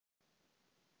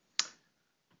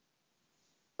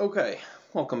Okay,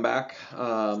 welcome back.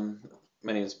 My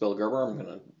name is Bill Gerber. I'm going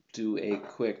to do a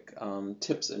quick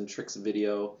tips and tricks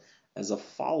video as a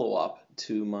follow-up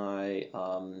to my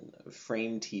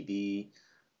Frame TV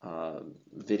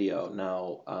video.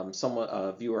 Now,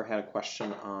 a viewer had a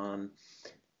question on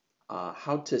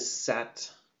how to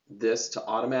set this to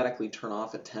automatically turn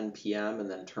off at 10 p.m. and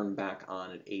then turn back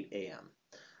on at 8 a.m.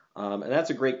 And that's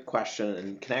a great question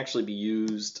and can actually be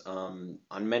used on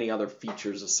many other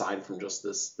features aside from just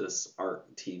this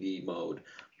art TV mode.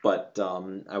 But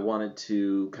I wanted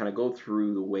to kind of go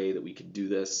through the way that we could do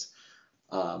this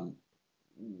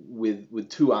with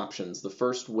two options. The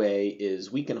first way is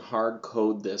we can hard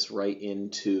code this right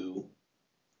into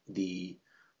the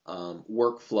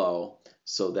workflow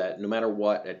so that no matter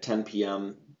what, at 10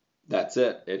 p.m., that's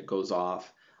it, it goes off.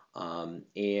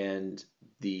 And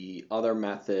the other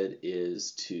method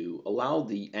is to allow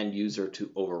the end user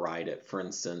to override it. For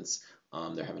instance,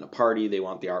 they're having a party, they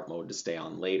want the art mode to stay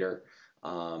on later,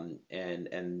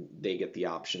 and they get the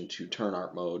option to turn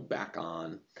art mode back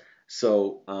on.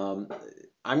 So I'm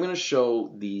going to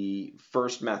show the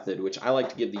first method, which I like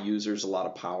to give the users a lot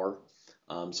of power.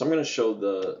 So I'm going to show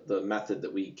the method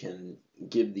that we can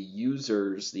give the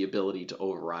users the ability to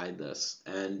override this,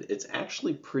 and it's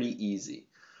actually pretty easy.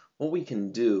 What we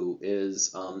can do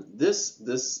is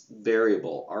this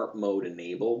variable, art mode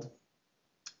enabled,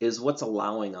 is what's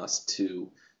allowing us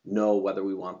to know whether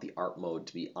we want the art mode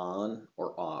to be on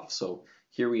or off. So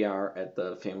here we are at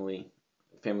the family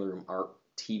room art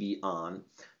TV on.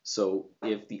 So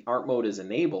if the art mode is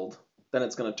enabled, then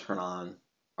it's going to turn on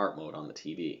art mode on the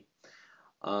TV.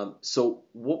 So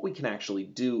what we can actually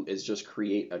do is just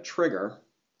create a trigger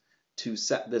to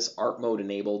set this art mode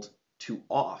enabled to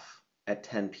off at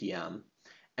 10 p.m.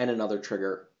 and another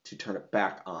trigger to turn it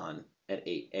back on at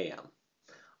 8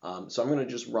 a.m. So I'm going to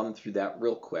just run through that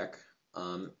real quick.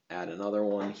 Add another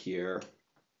one here,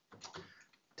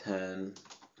 10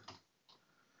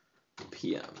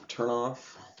 p.m. turn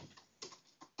off.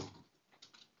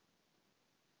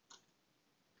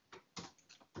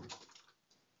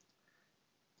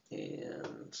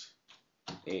 And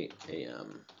 8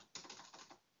 a.m.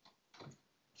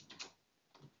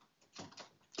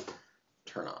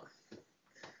 turn on.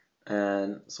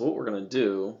 And so what we're going to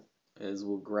do is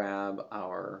we'll grab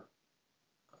our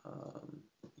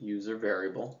user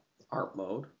variable, art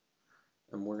mode,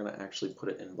 and we're going to actually put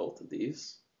it in both of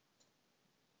these.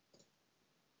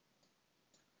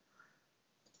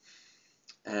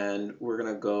 And we're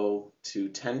going to go to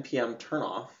 10 p.m. turn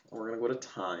off, and we're going to go to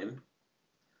time,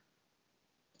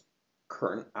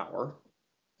 current hour,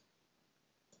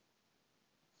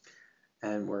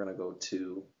 and we're going to go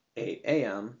to 8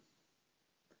 a.m.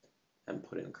 and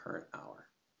put in current hour.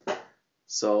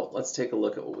 So let's take a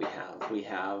look at what we have. We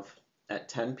have at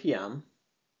 10 p.m.,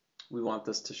 we want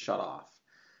this to shut off.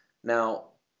 Now,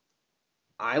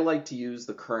 I like to use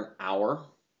the current hour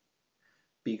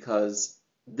because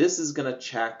this is going to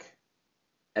check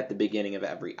at the beginning of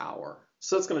every hour.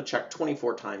 So it's going to check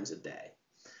 24 times a day.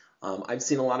 I've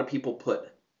seen a lot of people put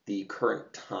the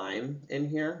current time in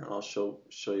here. I'll show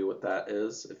you what that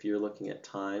is if you're looking at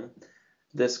time.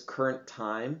 This current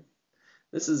time,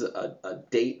 this is a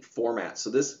date format. So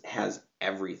this has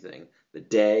everything, the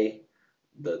day,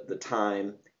 the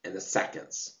time, and the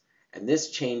seconds. And this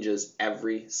changes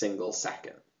every single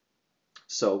second.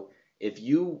 So if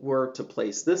you were to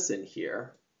place this in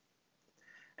here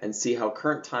and see how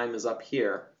current time is up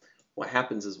here, what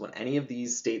happens is when any of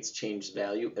these states change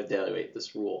value, evaluate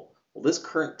this rule. Well, this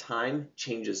current time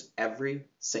changes every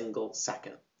single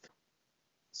second.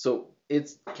 So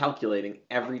it's calculating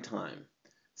every time.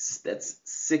 That's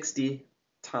 60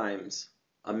 times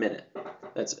a minute.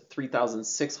 That's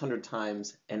 3,600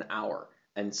 times an hour,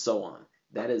 and so on.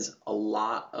 That is a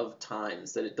lot of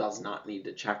times that it does not need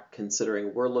to check,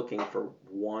 considering we're looking for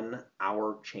 1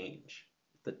 hour change,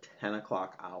 the 10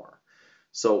 o'clock hour.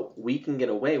 So we can get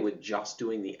away with just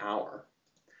doing the hour.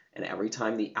 And every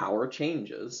time the hour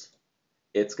changes,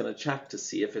 it's going to check to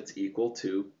see if it's equal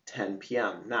to 10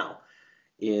 p.m. Now,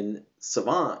 in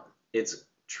Savant, it's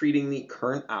treating the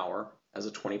current hour as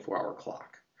a 24-hour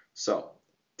clock. So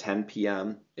 10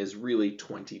 p.m. is really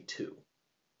 22.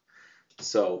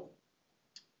 So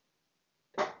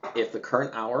if the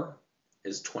current hour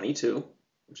is 22,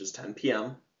 which is 10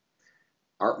 p.m.,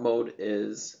 art mode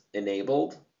is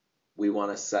enabled, we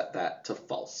want to set that to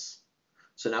false.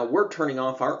 So now we're turning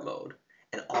off art mode,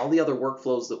 and all the other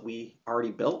workflows that we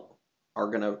already built are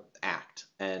going to act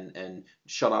and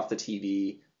shut off the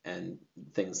TV and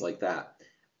things like that.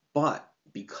 But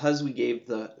because we gave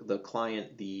the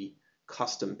client the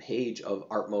custom page of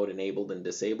art mode enabled and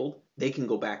disabled, they can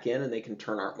go back in and they can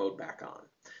turn art mode back on.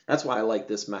 That's why I like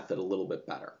this method a little bit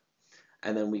better.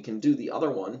 And then we can do the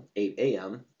other one, 8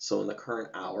 a.m. So in the current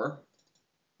hour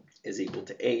is equal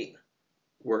to 8,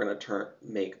 we're going to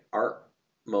make art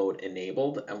mode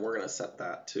enabled, and we're going to set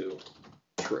that to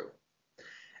true.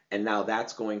 And now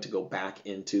that's going to go back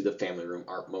into the family room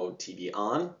art mode TV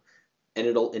on, and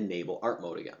it'll enable art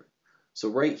mode again. So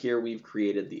right here we've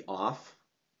created the off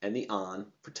and the on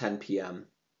for 10 p.m.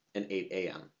 and 8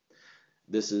 a.m.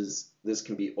 This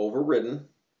can be overridden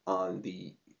on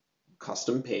the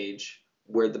custom page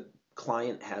where the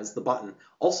client has the button.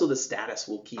 Also, the status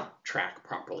will keep track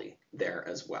properly there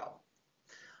as well.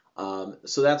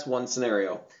 So that's one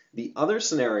scenario. The other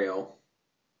scenario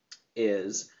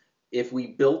is if we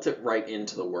built it right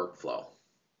into the workflow.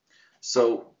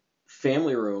 So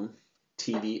family room,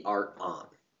 TV art on.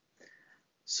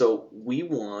 So we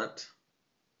want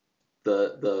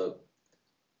the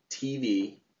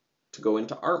TV to go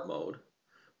into art mode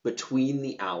between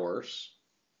the hours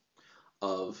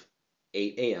of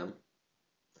 8 a.m.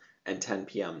 and 10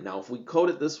 p.m. Now, if we code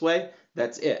it this way,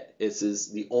 that's it. This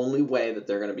is the only way that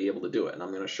they're going to be able to do it, and I'm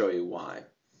going to show you why.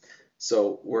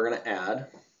 So we're going to add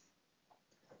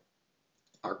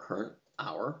our current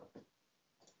hour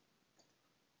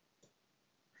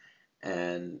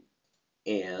and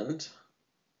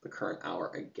the current hour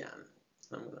again.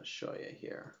 I'm going to show you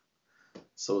here.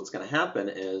 So what's going to happen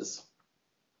is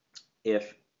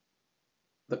if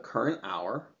the current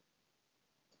hour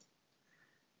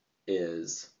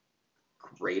is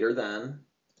greater than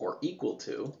or equal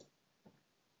to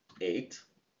 8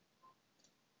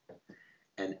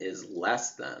 and is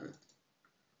less than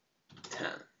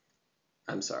 10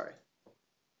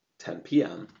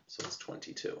 p.m., so it's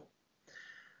 22.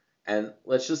 And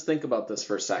let's just think about this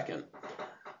for a second.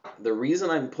 The reason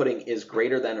I'm putting is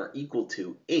greater than or equal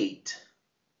to 8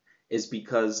 is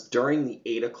because during the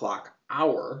 8 o'clock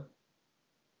hour,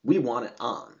 we want it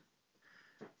on.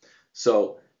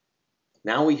 So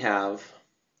now we have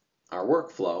our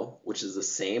workflow, which is the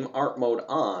same art mode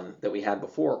on that we had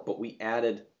before, but we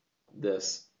added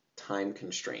this time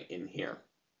constraint in here.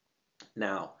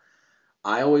 Now,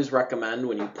 I always recommend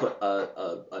when you put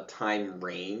a time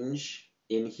range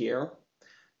in here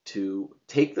to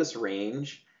take this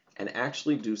range and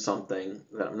actually do something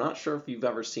that I'm not sure if you've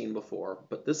ever seen before,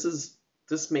 but this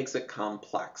makes it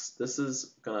complex. This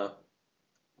is gonna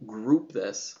group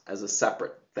this as a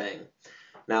separate thing.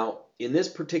 Now, in this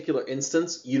particular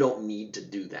instance, you don't need to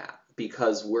do that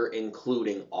because we're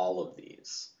including all of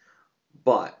these.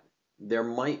 But there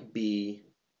might be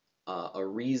a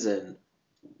reason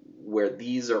where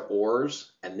these are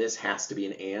ors and this has to be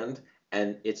an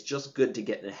and it's just good to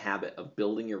get in a habit of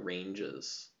building your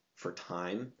ranges for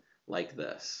time like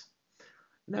this.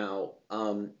 Now,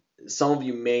 some of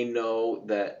you may know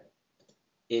that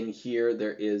in here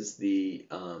there is the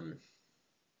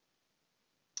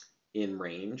in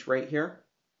range right here.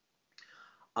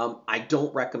 I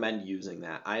don't recommend using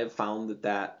that. I have found that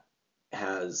that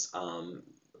has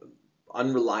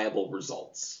unreliable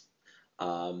results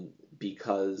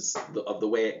because of the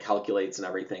way it calculates and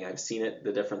everything. I've seen it,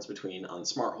 the difference between on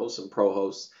Smart Hosts and Pro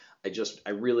Hosts.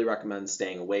 I really recommend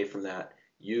staying away from that.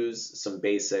 Use some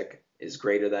basic is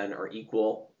greater than or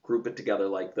equal, group it together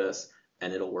like this,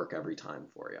 and it'll work every time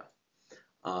for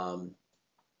you.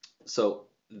 So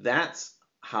that's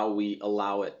how we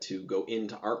allow it to go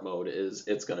into art mode, is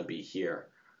it's going to be here.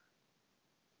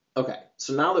 Okay,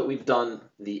 so now that we've done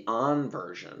the on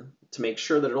version to make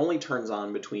sure that it only turns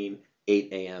on between 8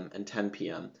 a.m. and 10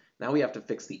 p.m., now we have to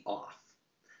fix the off.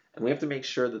 And we have to make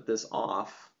sure that this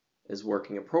off is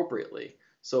working appropriately.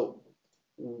 So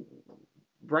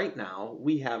right now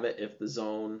we have it if the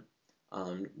zone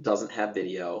doesn't have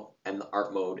video and the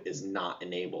art mode is not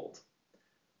enabled.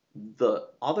 The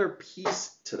other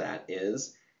piece to that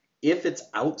is if it's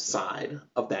outside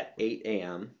of that 8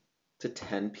 a.m. to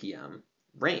 10 p.m.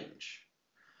 range.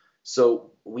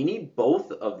 So we need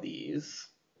both of these,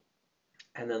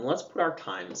 and then let's put our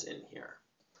times in here.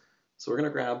 So we're going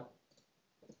to grab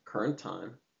current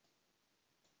time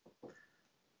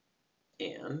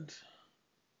and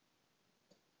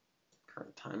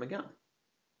current time again.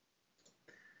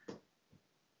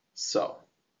 So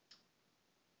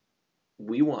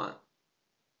we want,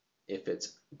 if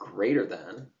it's greater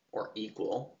than or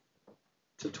equal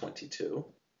to 22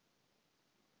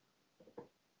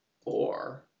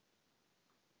 or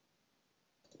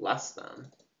less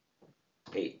than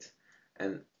 8.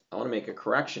 And I want to make a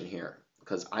correction here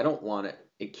because I don't want it,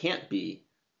 it can't be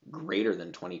greater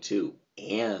than 22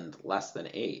 and less than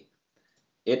 8.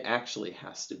 It actually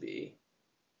has to be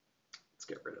Let's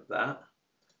get rid of that.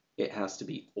 It has to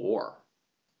be or.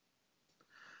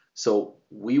 So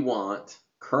we want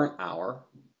current hour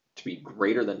to be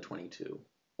greater than 22,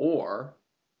 or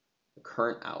the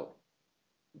current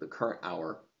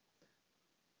hour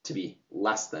to be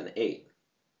less than 8.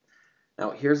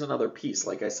 Now here's another piece.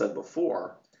 Like I said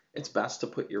before, it's best to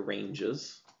put your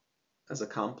ranges as a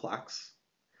complex,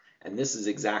 and this is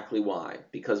exactly why,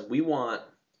 because we want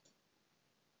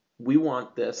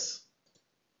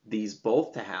these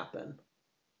both to happen,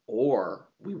 or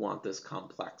we want this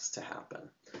complex to happen.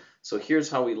 So here's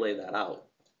how we lay that out.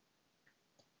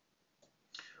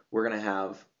 We're going to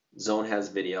have zone has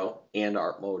video and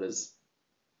art mode is,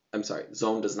 I'm sorry,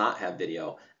 zone does not have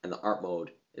video and the art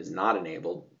mode is not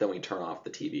enabled, then we turn off the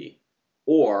TV.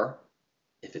 Or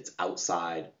if it's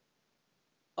outside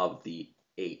of the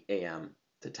 8 a.m.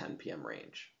 to 10 p.m.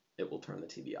 range, it will turn the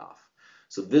TV off.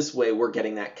 So this way we're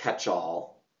getting that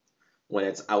catch-all when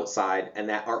it's outside and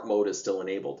that art mode is still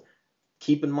enabled.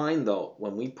 Keep in mind though,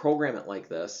 when we program it like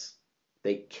this,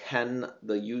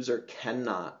 the user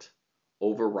cannot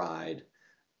override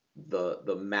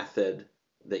the method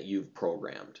that you've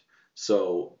programmed.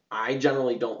 So I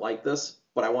generally don't like this,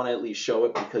 but I want to at least show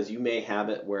it because you may have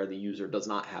it where the user does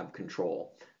not have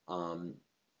control, and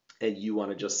you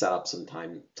want to just set up some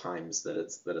times that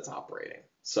it's operating.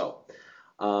 So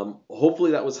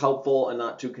hopefully that was helpful and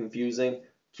not too confusing.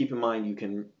 Keep in mind you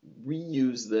can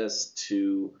reuse this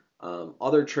to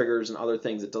other triggers and other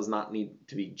things. It does not need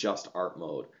to be just art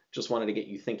mode. Just wanted to get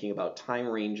you thinking about time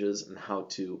ranges and how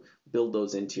to build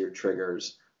those into your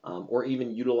triggers, or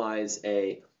even utilize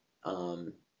a,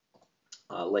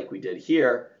 like we did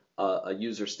here, a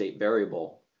user state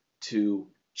variable to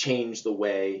change the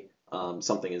way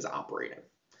something is operating.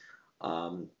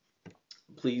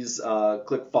 Please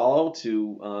click follow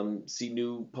to see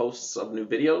new posts of new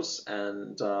videos,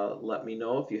 and let me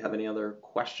know if you have any other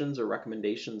questions or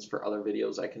recommendations for other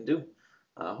videos I can do.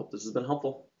 I hope this has been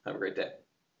helpful. Have a great day.